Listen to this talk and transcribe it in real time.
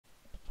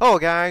Hello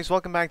guys,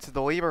 welcome back to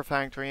the Labor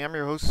Factory. I'm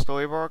your host, the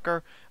Labor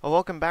Worker, and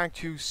welcome back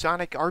to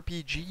Sonic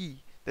RPG.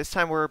 This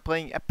time we're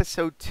playing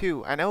episode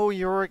 2. I know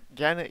you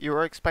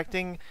were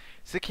expecting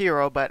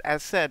Sekiro, but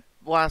as said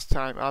last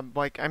time,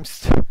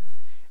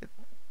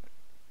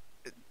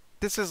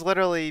 this is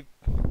literally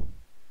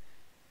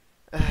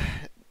a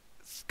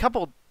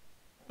couple,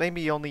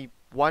 maybe only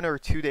 1 or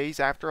 2 days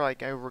after I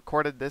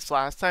recorded this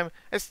last time.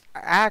 I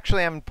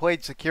actually haven't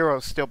played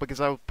Sekiro still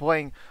because I was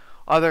playing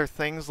other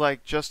things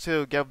just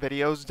to get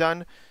videos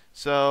done.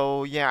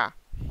 So yeah,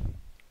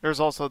 there's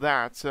also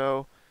that.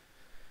 So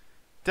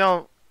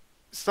still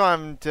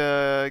haven't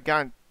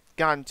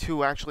gotten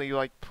to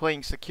actually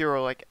playing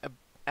Sekiro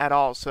at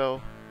all.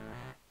 So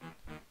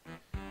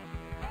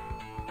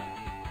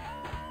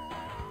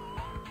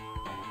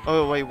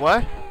oh wait,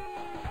 what?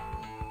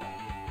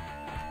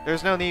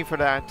 There's no need for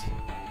that.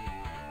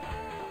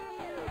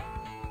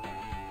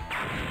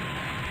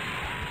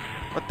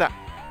 What the?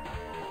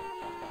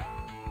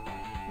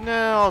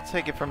 No, I'll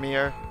take it from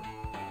here.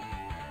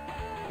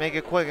 Make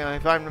it quick, and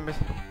if I'm the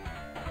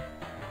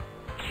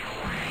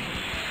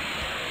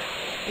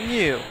and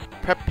you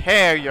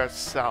prepare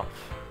yourself.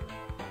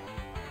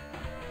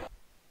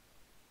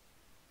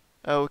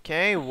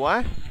 Okay,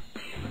 what?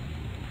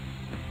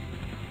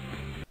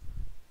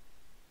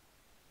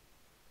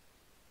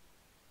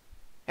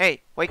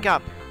 Hey, wake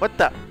up! What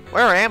the?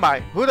 Where am I?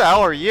 Who the hell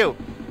are you?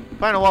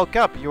 Finally woke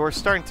up. You were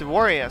starting to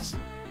worry us.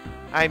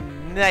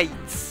 I'm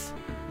Knights.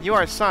 You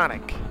are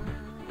Sonic.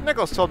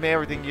 Knuckles told me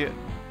everything you...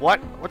 What?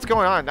 What's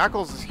going on?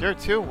 Knuckles is here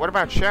too? What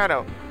about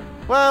Shadow?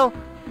 Well,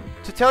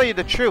 to tell you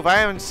the truth, I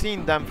haven't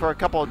seen them for a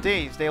couple of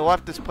days. They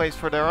left this place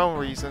for their own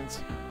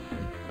reasons.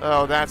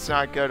 Oh, that's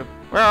not good.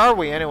 Where are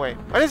we anyway?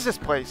 What is this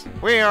place?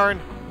 We are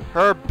in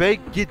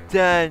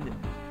Rpg.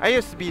 I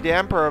used to be the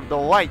Emperor of the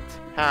light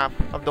half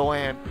of the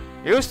land.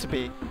 Used to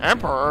be?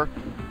 Emperor?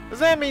 Does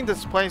that mean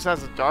this place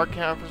has a dark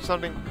half or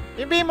something? Can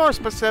you be more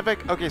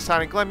specific? Okay,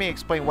 Sonic, let me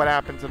explain what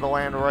happened to the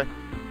land right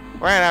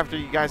after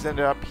you guys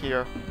ended up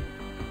here.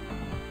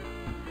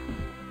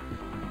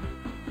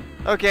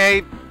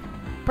 Okay,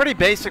 pretty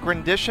basic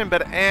rendition,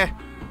 but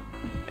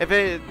if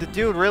the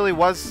dude really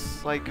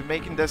was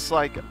making this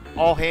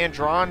all hand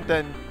drawn,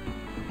 then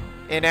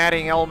and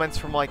adding elements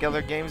from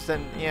other games,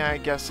 then yeah, I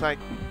guess I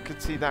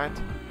could see that.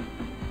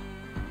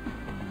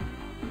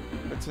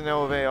 But to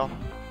no avail.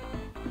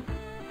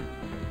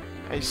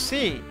 I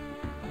see.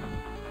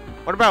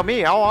 What about me?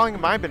 How long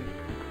have I been?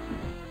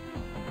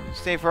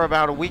 Stay for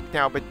about a week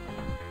now, but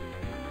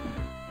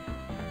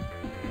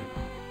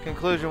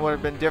conclusion would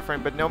have been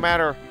different. But no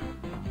matter.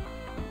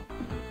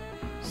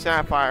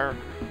 Sapphire.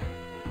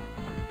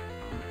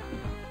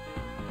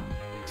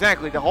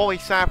 Exactly, the Holy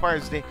Sapphire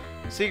is the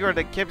secret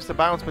that keeps the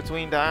balance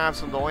between the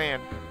halves of the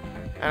land.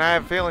 And I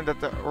have a feeling that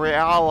the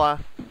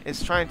Reala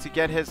is trying to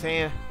get his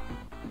hand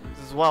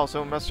as well,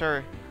 so we must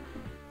hurry.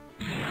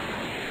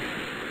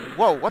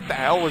 Whoa, what the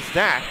hell was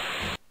that?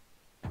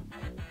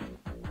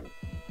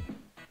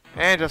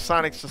 And just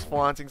Sonic's just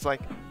flaunting. It's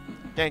like,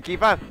 can't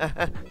keep up.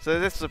 So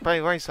this is a pretty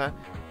race, huh?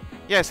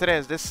 Yes, it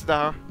is. This is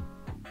the...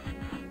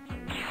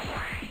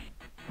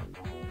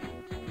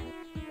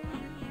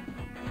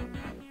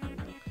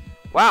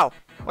 Wow,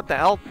 what the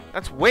hell?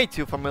 That's way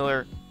too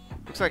familiar.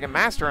 Looks like a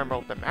Master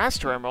Emerald. The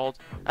Master Emerald?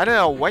 I don't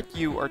know what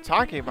you are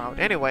talking about.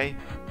 Anyway,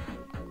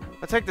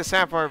 let's take the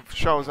Sapphire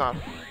shows up.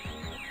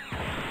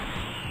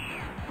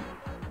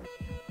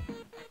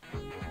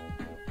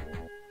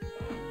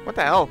 What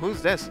the hell?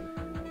 Who's this?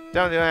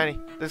 Don't do any.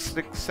 This is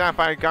the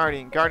Sapphire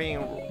Guardian.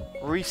 Guardian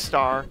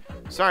Restar.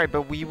 Sorry,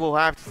 but we will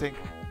have to think.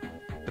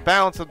 The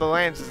balance of the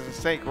lands is at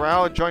stake.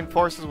 Reala joined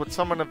forces with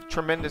someone of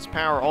tremendous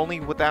power. Only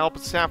with the help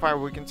of Sapphire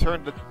we can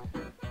turn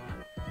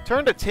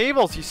the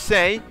tables, you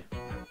say?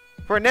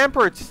 For an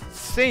emperor to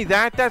say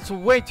that, that's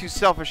way too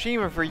selfish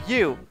even for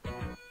you.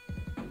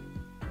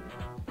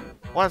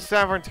 Want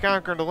Sapphire to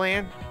conquer the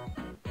land?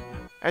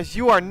 As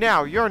you are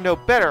now, you're no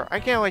better. I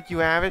can't let you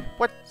have it.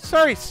 What?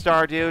 Sorry,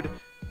 Star Dude.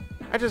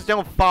 I just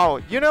don't follow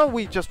it. You know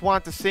we just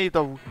want to save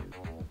the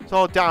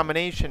soul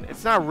domination.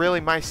 It's not really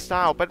my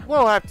style, but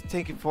we'll have to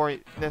take it for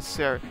it if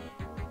necessary.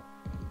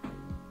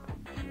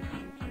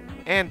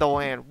 And the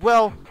land.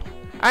 Well,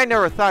 I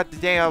never thought the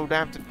day I would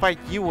have to fight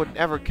you would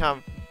ever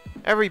come.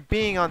 Every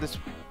being on this...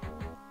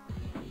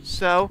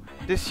 So,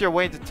 this is your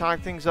way to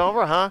talk things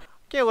over, huh?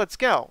 Okay, let's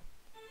go.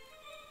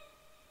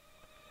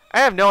 I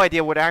have no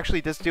idea what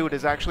actually this dude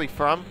is actually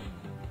from.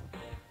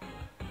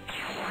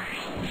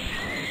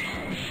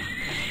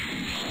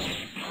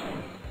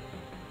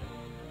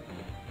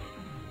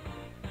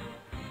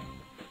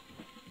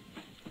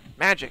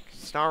 Magic.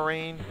 Star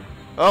Rain.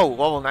 Oh,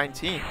 level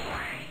 19.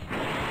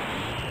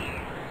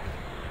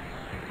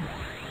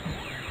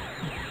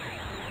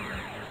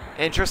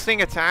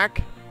 Interesting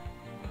attack.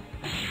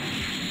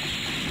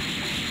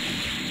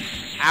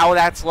 Ow,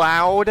 that's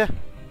loud.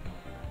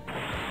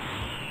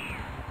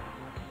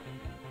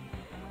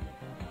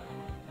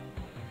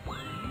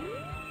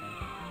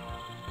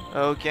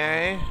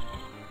 Okay.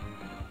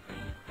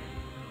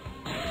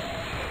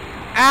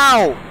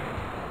 Ow!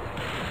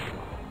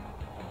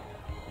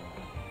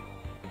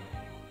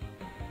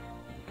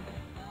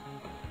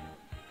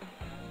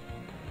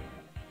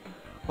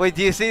 Wait,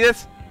 do you see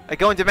this? I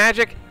go into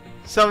magic,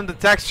 some of the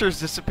textures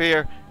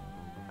disappear.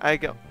 I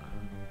go.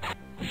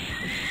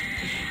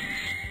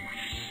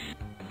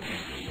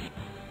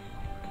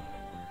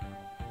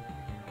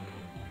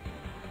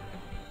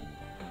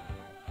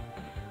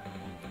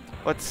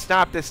 Let's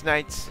stop this,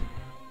 Knights.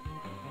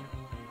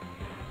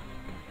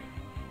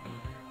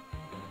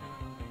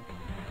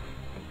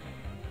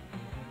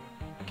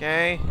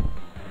 Okay.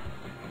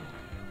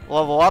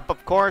 Level up,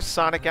 of course.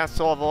 Sonic has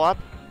to level up.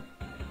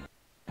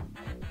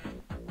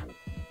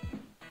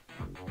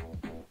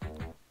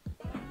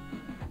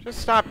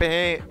 Just stop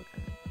it.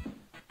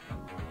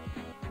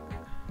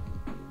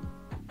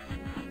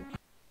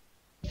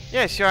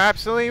 Yes, you're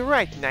absolutely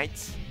right,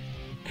 Knights.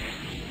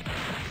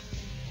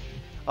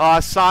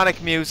 Aw,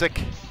 Sonic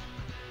music.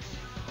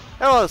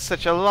 Hello,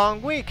 such a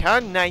long week,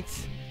 huh,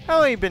 Knights?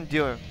 How have you been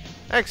doing?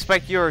 I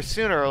expect you were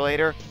sooner or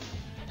later.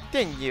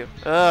 Didn't you?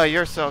 Oh,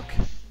 you're so...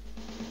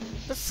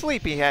 The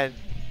sleepyhead.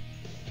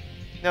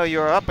 No,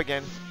 you're up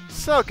again.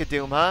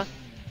 Seelkadoom, huh?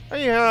 Are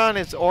you here on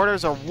his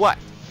orders or what?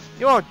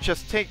 You won't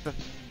just take the...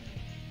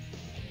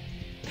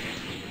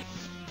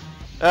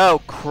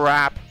 Oh,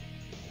 crap.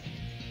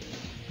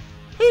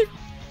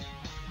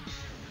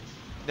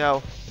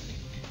 No.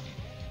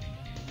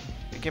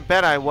 You can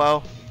bet I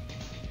will.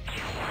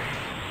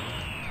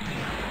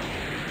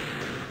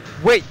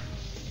 Wait!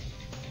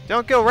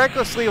 Don't go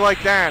recklessly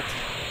like that!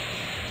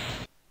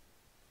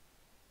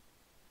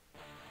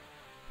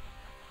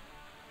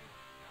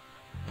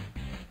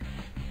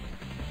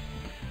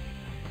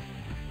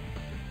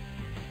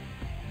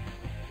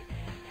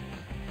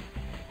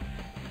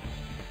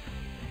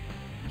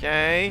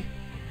 Okay.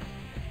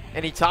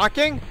 Any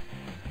talking?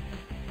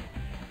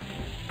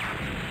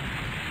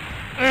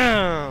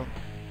 Ugh.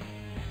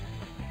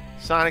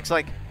 Sonic's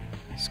like,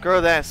 screw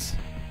this.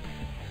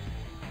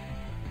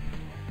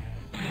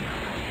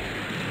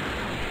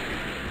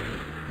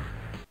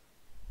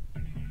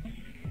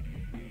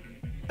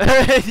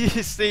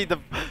 You see the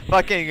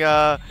fucking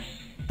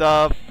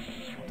the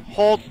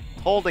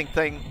holding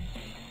thing.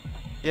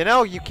 You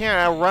know you can't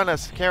outrun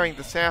us carrying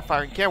the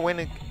sapphire. You can't win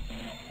it.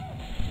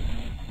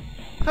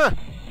 Huh.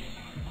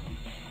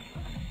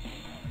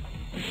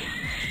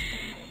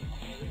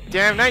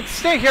 Damn, Knight,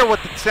 stay here with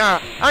the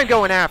sound. I'm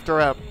going after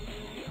him.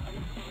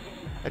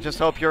 I just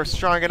hope you're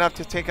strong enough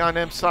to take on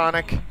him,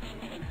 Sonic.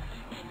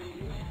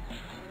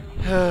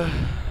 Well,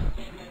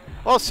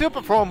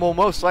 Superform will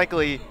most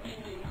likely...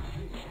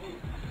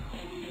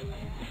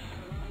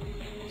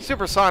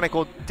 Supersonic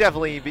will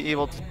definitely be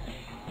able to...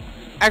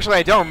 Actually,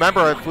 I don't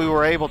remember if we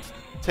were able to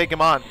take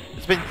him on.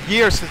 It's been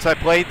years since I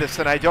played this,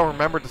 and I don't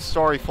remember the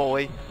story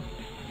fully.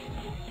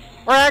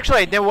 Or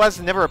actually, I was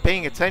never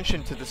paying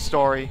attention to the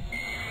story.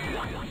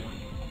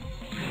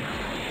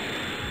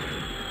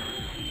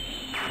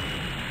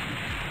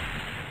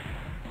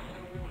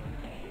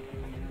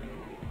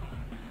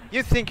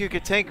 You think you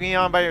could take me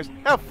on by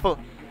yourself? Oh,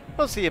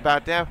 we'll see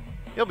about that.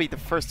 You'll be the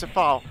first to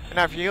fall. And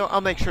after you,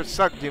 I'll make sure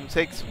Seelkadoom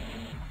takes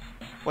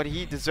what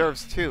he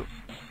deserves too.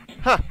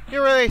 Huh,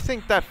 you really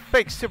think that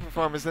fake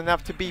Superform is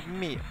enough to beat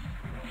me?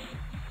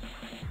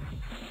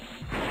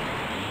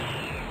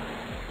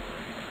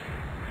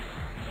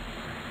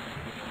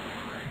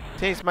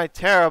 Taste my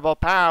terrible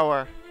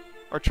power.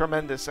 Or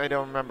tremendous, I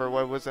don't remember.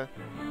 What was it?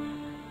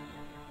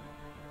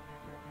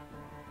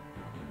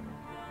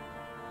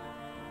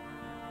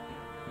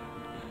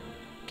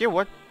 Okay,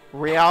 what?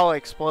 Real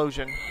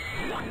explosion.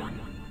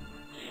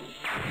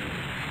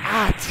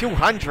 Ah,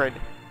 200.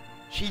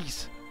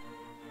 Jeez.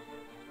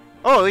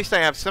 Oh, at least I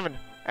have 7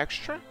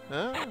 extra?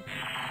 Oh.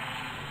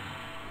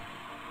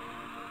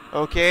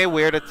 Okay,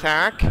 weird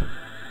attack.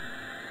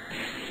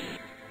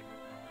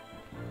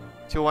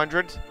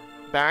 200.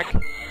 Back.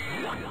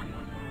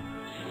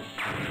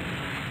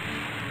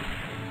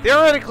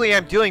 Theoretically,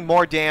 I'm doing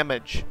more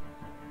damage.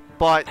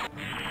 But...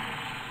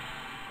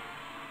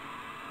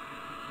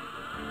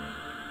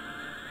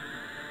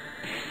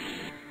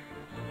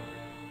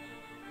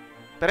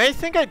 But I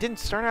think I didn't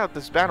start out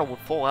this battle with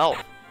full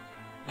health.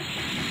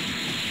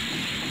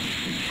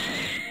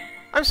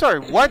 I'm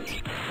sorry, what?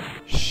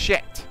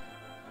 Shit.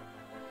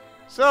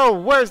 So,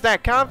 where's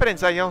that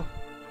confidence I know?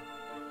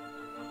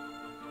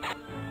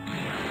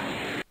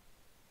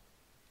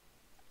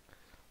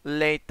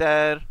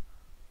 Later.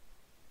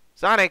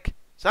 Sonic!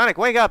 Sonic,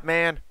 wake up,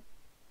 man!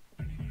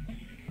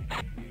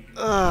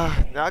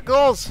 Ugh,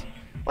 Knuckles!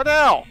 What the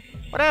hell?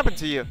 What happened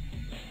to you?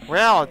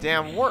 Well,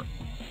 damn work.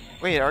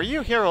 Wait, are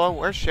you here alone?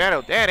 Where's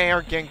Shadow? That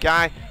arrogant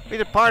guy. We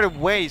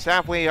departed ways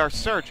halfway our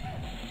search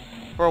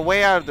for a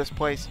way out of this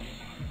place.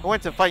 I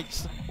went to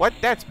fight... What?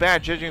 That's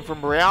bad, judging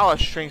from Realis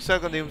string.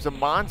 Seelkadoom's a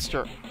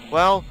monster.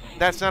 Well,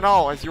 that's not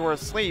all. As you were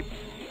asleep,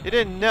 you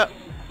didn't know...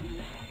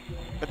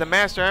 But the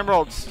Master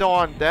Emerald's still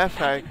on death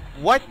egg.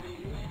 What?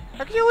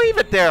 How can you leave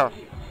it there?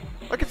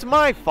 Like it's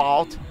my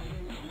fault.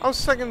 I was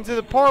stuck into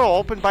the portal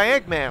opened by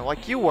Eggman,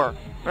 like you were,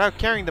 without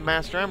carrying the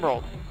Master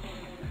Emerald.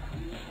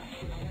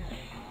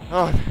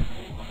 Oh,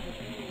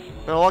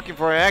 been looking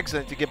for an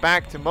exit to get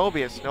back to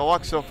Mobius. No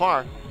luck so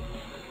far.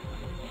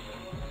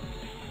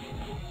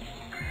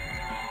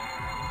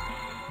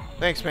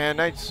 Thanks, man.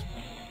 Nice.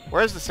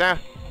 Where's the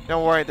sapphire?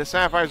 Don't worry, the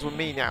sapphire's with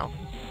me now.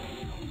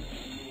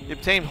 You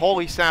obtained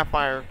Holy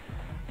Sapphire.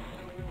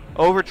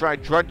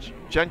 Overdrive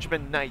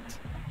Judgment Knight.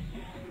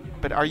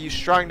 But are you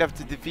strong enough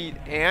to defeat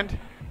and?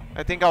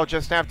 I think I'll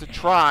just have to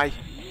try.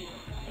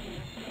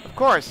 Of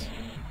course.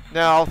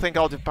 No, I think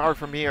I'll depart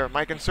from here.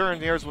 My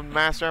concern here is with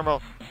Master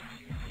Emerald.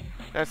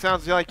 That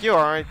sounds like you,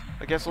 alright.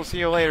 I guess we'll see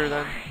you later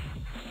then.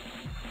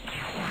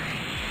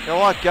 Good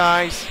luck,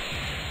 guys.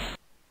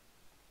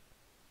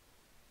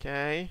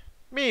 Okay.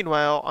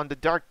 Meanwhile, on the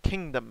Dark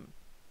Kingdom.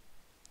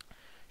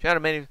 Shadow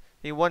Man,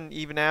 he wouldn't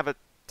even have a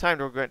time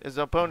to regret. His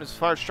opponent is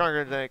far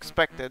stronger than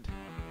expected.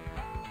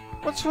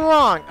 What's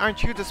wrong?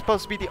 Aren't you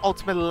supposed to be the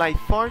ultimate life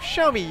form?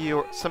 Show me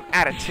some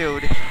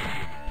attitude.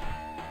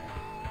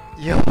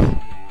 Yo,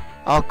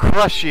 I'll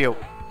crush you.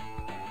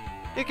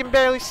 You can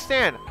barely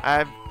stand.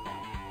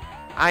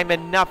 I'm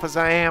enough as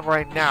I am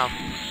right now.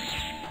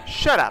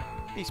 Shut up.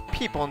 These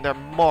people and their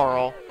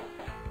moral.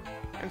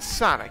 And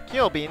Sonic,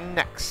 you'll be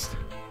next.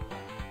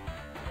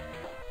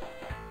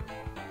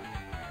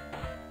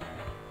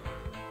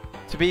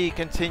 To be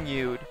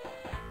continued.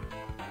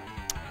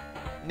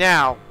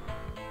 Now,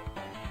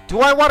 do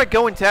I want to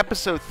go into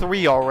episode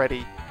 3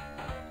 already?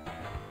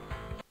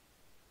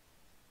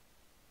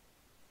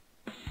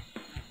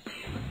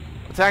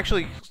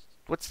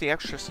 What's the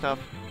extra stuff?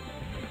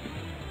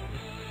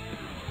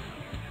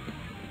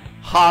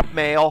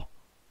 Hotmail.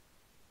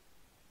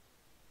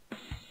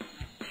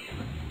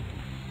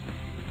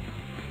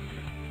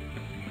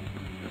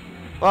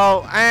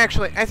 Well, I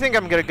think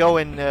I'm gonna go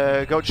and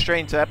go straight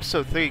into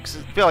episode 3 because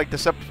I feel like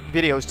this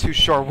video is too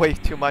short, way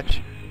too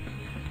much.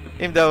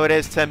 Even though it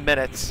is 10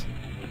 minutes.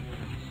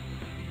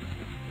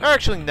 Or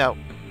actually, no.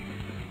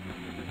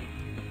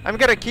 I'm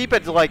gonna keep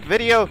it like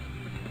video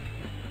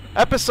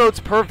episodes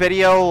per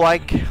video,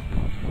 like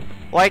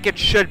it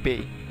should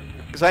be,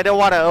 because I don't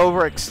want to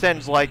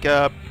overextend, like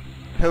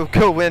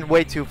go in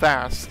way too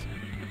fast.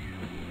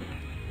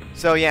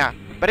 So yeah.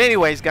 But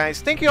anyways,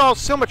 guys, thank you all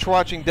so much for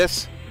watching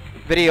this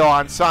video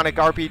on Sonic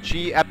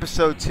RPG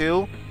Episode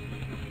 2.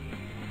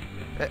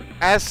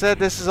 As said,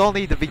 this is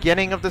only the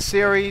beginning of the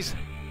series.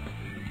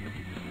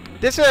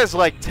 This has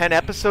like 10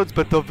 episodes,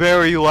 but the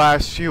very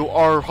last few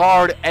are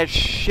hard as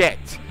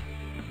shit.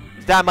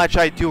 That much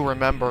I do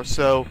remember,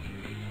 so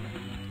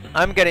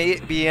I'm gonna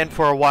be in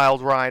for a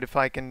wild ride if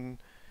I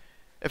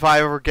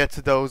ever get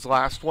to those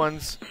last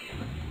ones,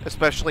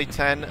 especially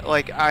 10.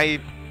 Like I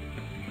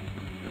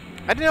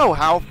don't know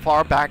how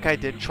far back I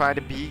did try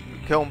to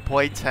go and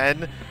play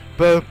 10,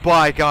 but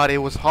by God, it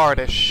was hard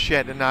as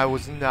shit, and I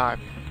was not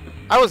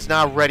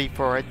ready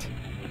for it.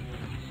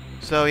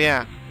 So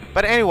yeah.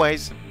 But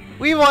anyways,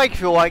 leave a like if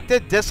you liked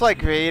it, dislike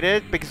if you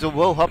hated it, because it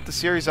will help the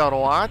series out a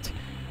lot.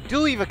 Do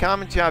leave a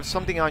comment if you have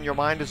something on your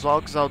mind as well,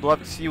 because I would love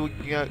to see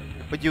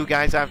what you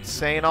guys have to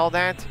say and all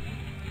that.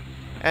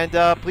 And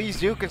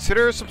please do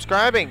consider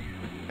subscribing.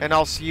 And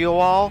I'll see you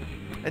all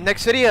in the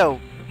next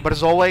video. But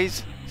as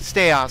always,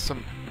 stay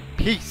awesome.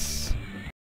 Peace.